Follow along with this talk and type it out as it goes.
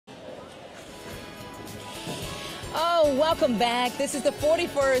Oh, welcome back. This is the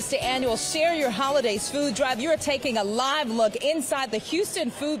 41st annual Share Your Holidays Food Drive. You're taking a live look inside the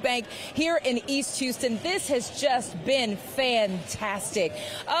Houston Food Bank here in East Houston. This has just been fantastic.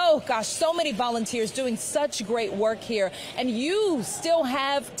 Oh, gosh, so many volunteers doing such great work here. And you still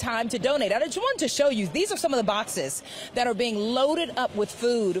have time to donate. I just wanted to show you, these are some of the boxes that are being loaded up with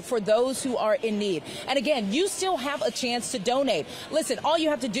food for those who are in need. And again, you still have a chance to donate. Listen, all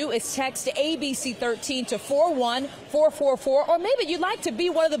you have to do is text ABC13 to 41444, or maybe you'd like to be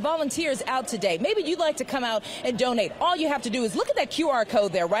one of the volunteers out today. Maybe you'd like to come out and donate. All you have to do is look at that QR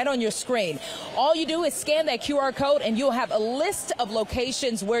code there right on your screen. All you do is scan that QR code and you'll have a list of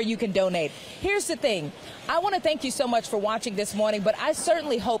locations where you can donate. Here's the thing. I want to thank you so much for watching this morning, but I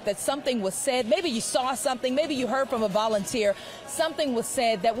certainly hope that something was said. Maybe you saw something, maybe you heard from a volunteer. Something was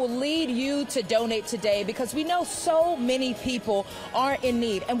said that will lead you to donate today, because we know so many people are in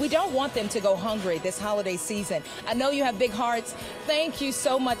need and we don't want them to go hungry this holiday season. I know you have big hearts. Thank you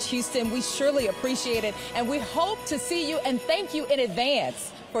so much, Houston. We surely appreciate it, and we hope to see you and thank you in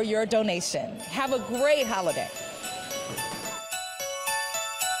advance for your donation. Have a great holiday.